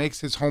God makes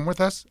his home with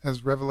us,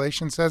 as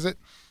Revelation says it,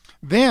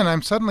 then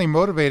I'm suddenly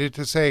motivated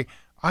to say,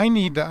 I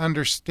need to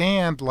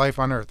understand life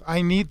on earth.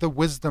 I need the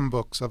wisdom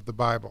books of the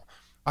Bible.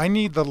 I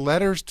need the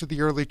letters to the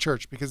early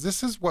church, because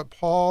this is what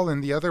Paul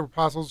and the other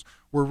apostles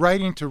were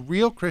writing to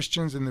real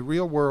Christians in the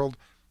real world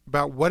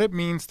about what it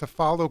means to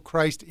follow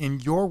Christ in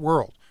your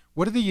world.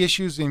 What are the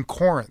issues in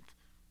Corinth?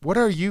 What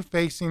are you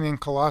facing in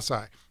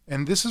Colossae?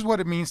 And this is what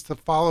it means to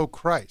follow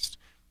Christ,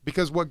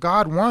 because what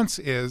God wants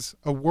is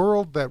a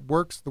world that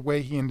works the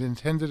way he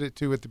intended it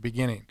to at the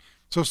beginning.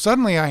 So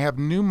suddenly I have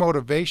new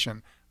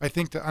motivation, I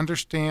think, to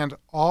understand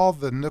all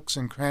the nooks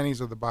and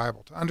crannies of the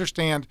Bible, to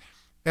understand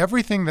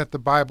everything that the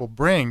Bible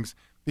brings,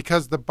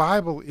 because the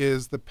Bible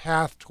is the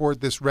path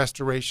toward this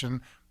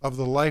restoration of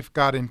the life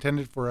God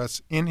intended for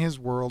us in his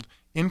world,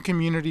 in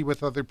community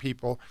with other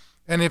people.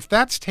 And if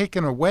that's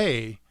taken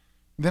away,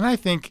 then I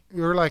think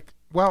you're like,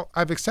 well,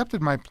 I've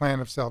accepted my plan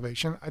of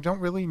salvation. I don't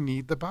really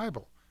need the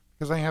Bible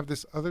because I have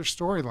this other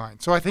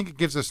storyline. So I think it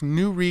gives us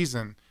new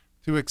reason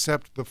to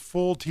accept the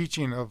full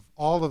teaching of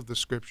all of the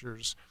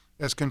scriptures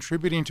as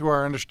contributing to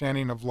our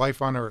understanding of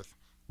life on earth,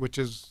 which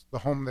is the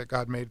home that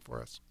God made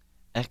for us.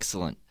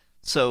 Excellent.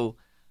 So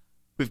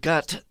we've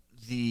got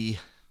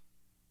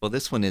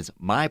this one is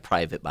my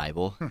private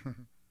Bible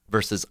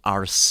versus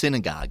our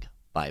synagogue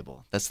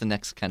Bible. That's the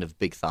next kind of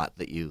big thought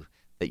that you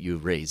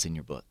raise in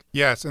your book.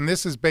 Yes, and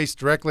this is based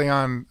directly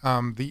on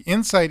the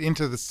insight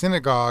into the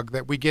synagogue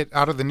that we get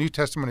out of the New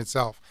Testament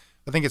itself.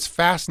 I think it's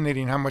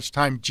fascinating how much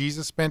time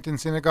Jesus spent in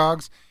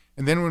synagogues,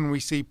 and then when we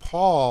see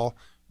Paul,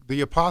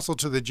 the apostle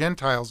to the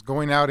Gentiles,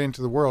 going out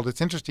into the world,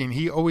 it's interesting.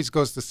 He always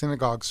goes to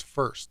synagogues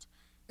first.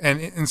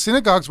 And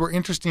synagogues were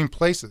interesting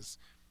places,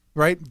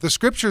 right? The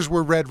scriptures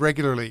were read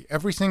regularly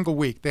every single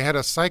week. They had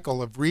a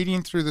cycle of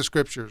reading through the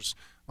scriptures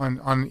in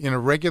a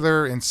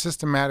regular and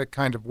systematic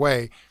kind of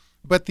way.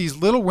 But these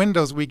little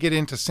windows we get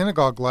into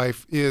synagogue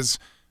life is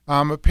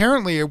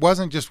apparently it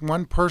wasn't just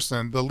one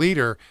person, the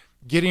leader,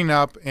 getting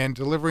up and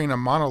delivering a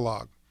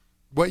monologue.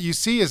 What you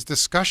see is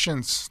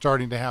discussions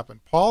starting to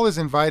happen. Paul is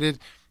invited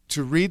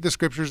to read the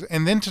scriptures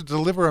and then to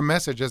deliver a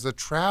message. As a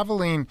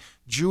traveling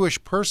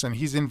Jewish person,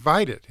 he's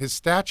invited. His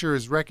stature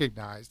is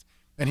recognized,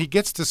 and he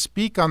gets to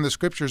speak on the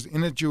scriptures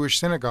in a Jewish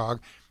synagogue,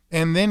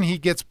 and then he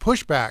gets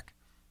pushback,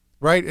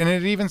 right? And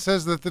it even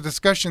says that the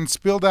discussion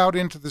spilled out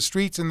into the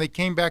streets, and they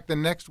came back the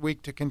next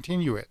week to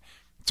continue it.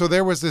 So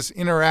there was this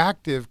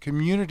interactive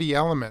community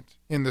element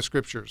in the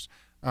scriptures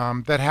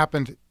that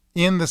happened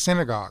in the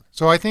synagogue.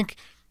 So I think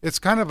it's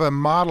kind of a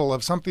model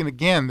of something,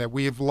 again, that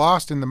we have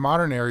lost in the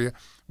modern area,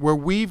 where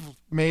we've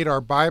made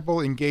our Bible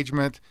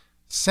engagement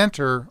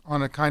center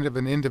on a kind of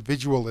an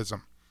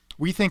individualism.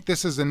 We think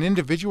this is an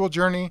individual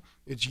journey.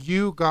 It's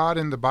you, God,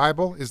 and the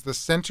Bible is the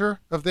center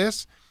of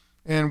this.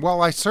 And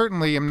while I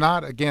certainly am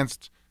not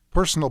against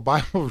personal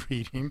Bible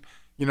reading.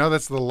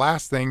 That's the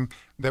last thing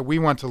that we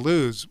want to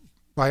lose.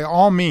 By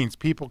all means,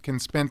 people can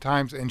spend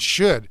times and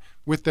should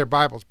with their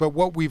Bibles. But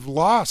what we've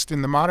lost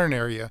in the modern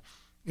area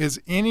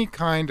is any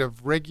kind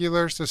of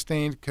regular,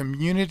 sustained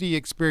community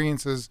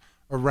experiences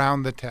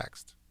around the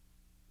text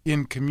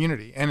in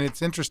community. And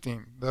it's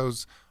interesting,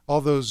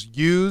 all those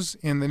yous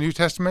in the New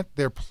Testament,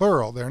 they're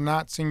plural, they're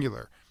not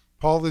singular.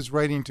 Paul is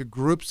writing to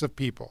groups of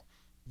people.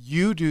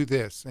 You do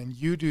this and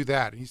you do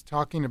that. He's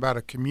talking about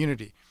a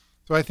community.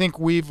 So I think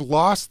we've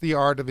lost the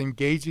art of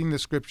engaging the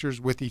scriptures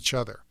with each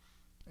other.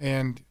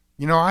 And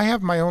I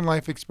have my own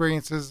life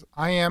experiences.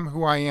 I am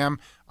who I am.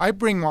 I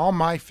bring all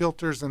my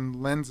filters and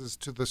lenses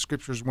to the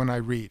scriptures when I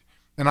read.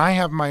 And I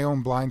have my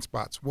own blind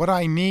spots. What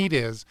I need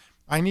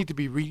to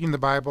be reading the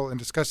Bible and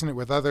discussing it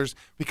with others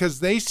because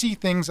they see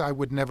things I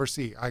would never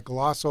see. I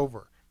gloss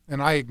over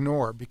and I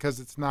ignore because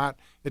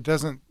it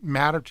doesn't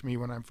matter to me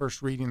when I'm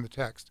first reading the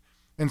text.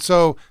 And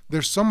so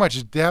there's so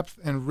much depth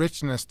and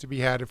richness to be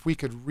had if we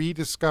could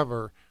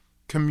rediscover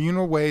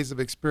communal ways of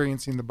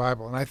experiencing the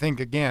Bible. And I think,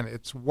 again,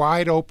 it's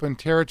wide open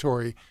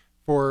territory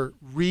for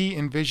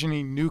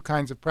re-envisioning new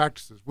kinds of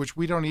practices, which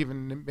we don't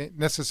even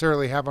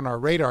necessarily have on our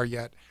radar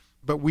yet.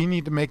 But we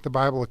need to make the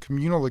Bible a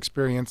communal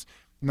experience,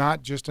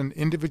 not just an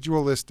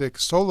individualistic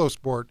solo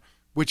sport,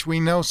 which we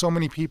know so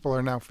many people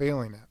are now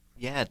failing at.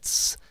 Yeah,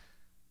 it's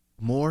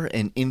more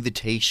an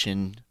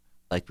invitation,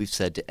 like we've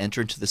said, to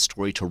enter into the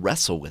story, to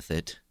wrestle with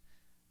it,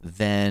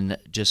 than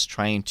just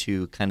trying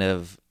to kind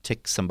of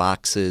tick some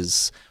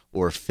boxes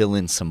or fill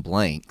in some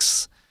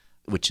blanks,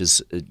 which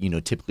is,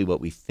 typically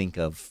what we think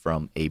of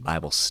from a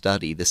Bible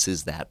study. This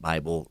is that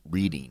Bible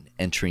reading,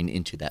 entering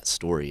into that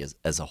story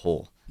as a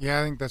whole. Yeah,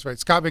 I think that's right.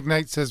 Scott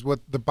McKnight says what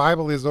the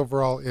Bible is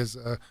overall is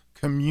a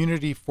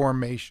community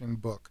formation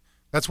book.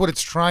 That's what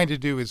it's trying to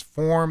do, is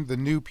form the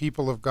new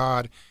people of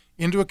God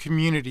into a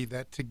community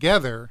that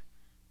together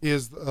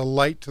is a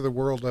light to the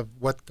world of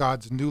what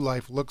God's new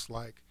life looks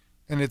like.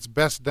 And it's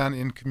best done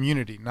in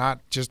community,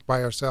 not just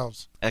by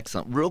ourselves.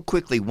 Excellent. Real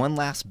quickly, one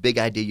last big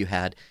idea you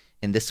had,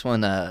 and this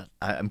one,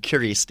 I'm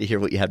curious to hear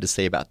what you have to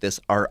say about this,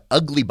 our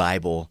ugly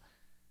Bible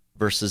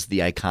versus the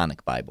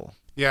iconic Bible.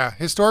 Yeah,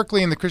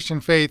 historically in the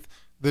Christian faith,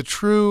 the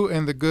true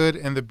and the good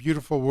and the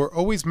beautiful were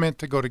always meant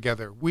to go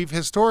together.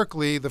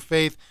 Historically, the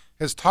faith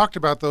has talked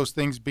about those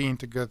things being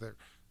together.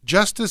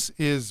 Justice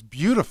is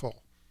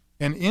beautiful,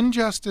 and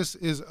injustice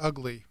is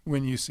ugly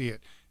when you see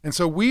it. And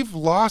so we've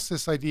lost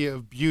this idea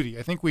of beauty.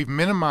 I think we've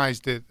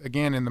minimized it,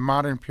 again, in the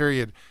modern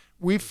period.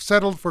 We've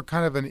settled for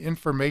kind of an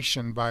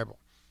information Bible.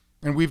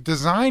 And we've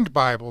designed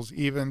Bibles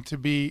even to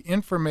be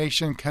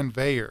information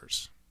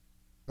conveyors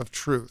of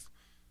truth.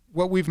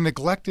 What we've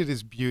neglected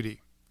is beauty.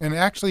 And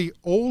actually,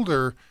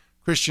 older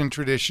Christian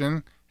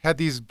tradition had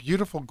these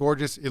beautiful,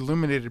 gorgeous,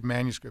 illuminated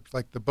manuscripts,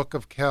 like the Book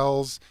of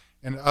Kells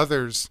and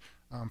others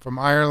from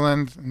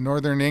Ireland,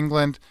 Northern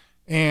England.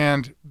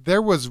 And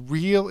there was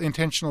real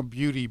intentional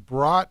beauty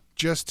brought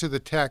just to the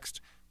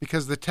text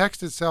because the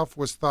text itself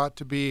was thought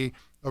to be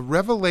a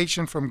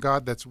revelation from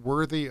God that's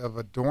worthy of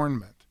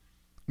adornment.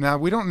 Now,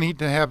 we don't need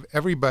to have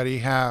everybody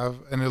have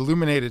an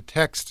illuminated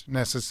text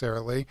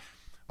necessarily,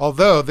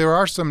 although there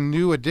are some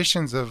new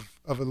editions of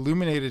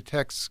illuminated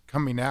texts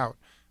coming out.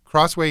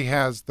 Crossway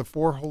has the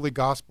 4 Holy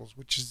Gospels,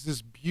 which is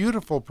this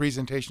beautiful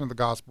presentation of the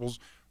Gospels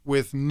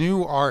with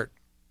new art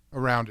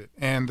around it.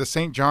 And the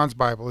St. John's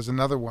Bible is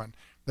another one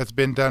that's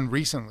been done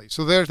recently.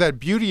 So there's that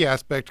beauty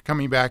aspect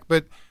coming back.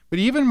 But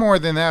even more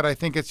than that, I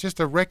think it's just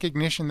a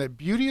recognition that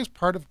beauty is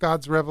part of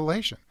God's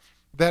revelation.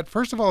 That,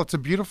 first of all, it's a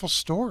beautiful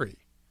story.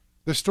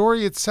 The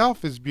story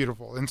itself is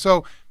beautiful. And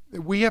so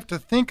we have to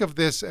think of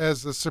this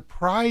as a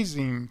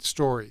surprising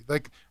story.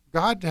 Like,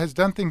 God has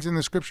done things in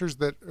the scriptures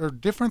that are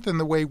different than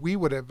the way we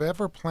would have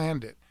ever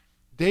planned it.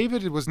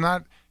 David he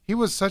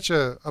was such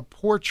a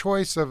poor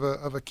choice of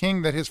a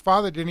king that his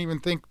father didn't even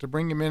think to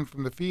bring him in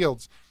from the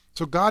fields.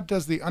 So God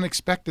does the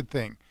unexpected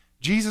thing.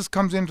 Jesus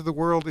comes into the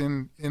world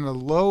in a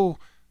low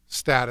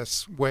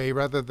status way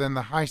rather than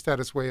the high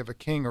status way of a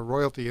king or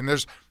royalty. And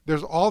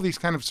there's all these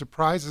kind of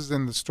surprises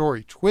in the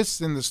story,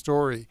 twists in the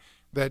story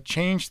that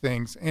change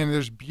things. And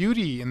there's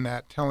beauty in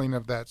that telling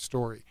of that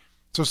story.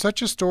 So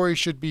such a story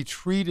should be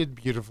treated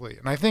beautifully.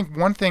 And I think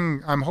one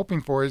thing I'm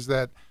hoping for is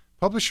that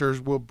publishers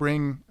will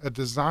bring a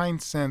design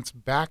sense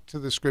back to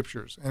the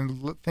scriptures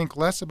and think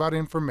less about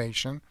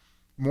information,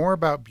 more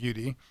about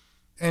beauty,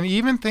 and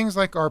even things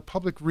like our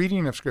public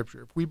reading of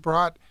scripture. If we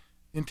brought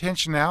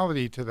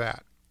intentionality to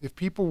that, if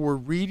people were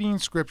reading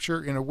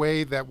scripture in a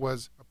way that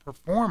was a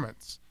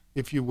performance,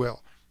 if you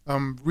will,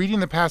 reading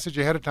the passage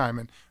ahead of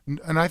time.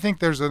 And I think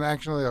there's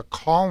actually a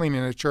calling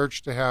in a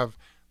church to have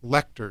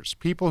lectors,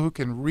 people who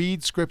can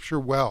read scripture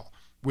well,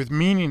 with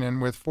meaning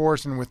and with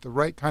force and with the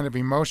right kind of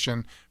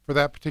emotion for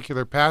that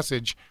particular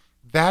passage.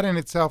 That in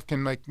itself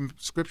can make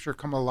scripture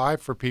come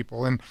alive for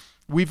people. And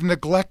we've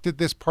neglected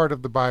this part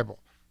of the Bible.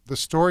 The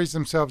stories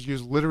themselves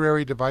use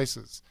literary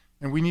devices,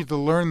 and we need to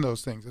learn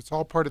those things. It's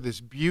all part of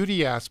this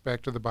beauty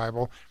aspect of the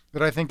Bible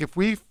that I think if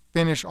we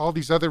finish all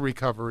these other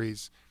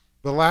recoveries,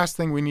 the last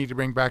thing we need to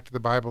bring back to the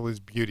Bible is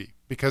beauty,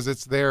 because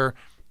it's there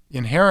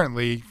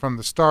inherently from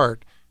the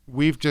start,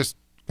 we've just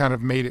kind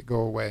of made it go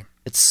away.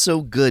 It's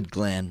so good,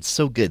 Glenn.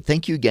 So good.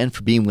 Thank you again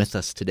for being with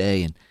us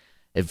today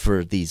and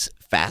for these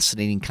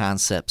fascinating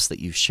concepts that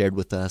you've shared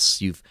with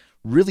us. You've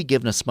really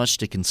given us much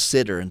to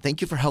consider, and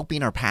thank you for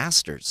helping our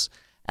pastors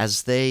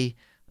as they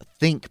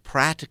think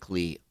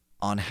practically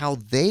on how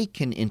they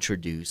can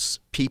introduce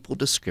people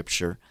to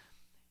Scripture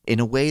in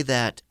a way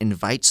that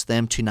invites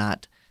them to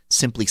not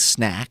simply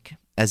snack,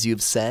 as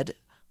you've said,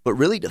 but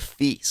really to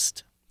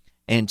feast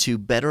and to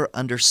better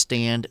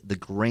understand the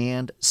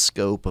grand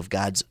scope of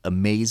God's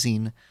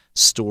amazing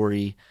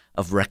story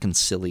of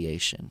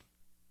reconciliation.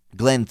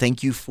 Glenn,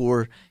 thank you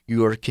for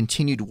your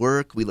continued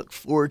work. We look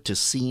forward to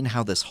seeing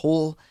how this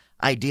whole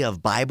idea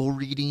of Bible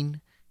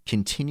reading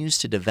continues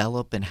to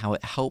develop and how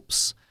it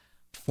helps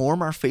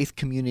form our faith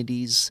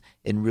communities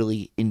and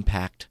really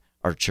impact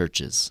our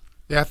churches.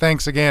 Yeah,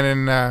 thanks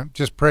again, and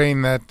just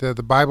praying that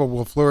the Bible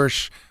will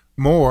flourish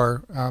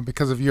more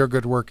because of your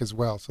good work as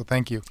well. So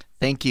thank you.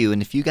 Thank you.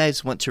 And if you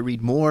guys want to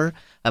read more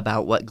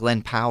about what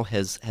Glenn Paauw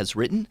has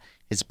written,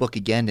 his book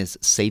again is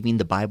Saving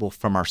the Bible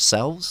from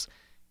Ourselves.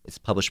 It's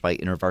published by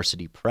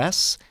InterVarsity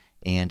Press,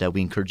 and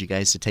we encourage you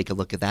guys to take a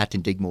look at that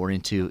and dig more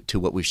into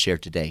what we've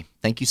shared today.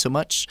 Thank you so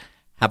much.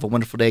 Have a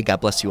wonderful day.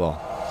 God bless you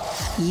all.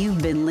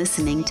 You've been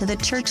listening to the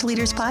Church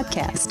Leaders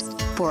Podcast.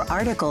 For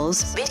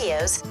articles,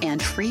 videos,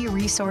 and free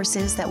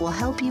resources that will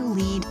help you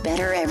lead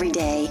better every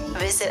day,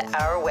 visit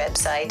our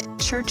website,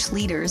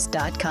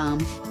 churchleaders.com.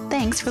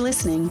 Thanks for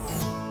listening.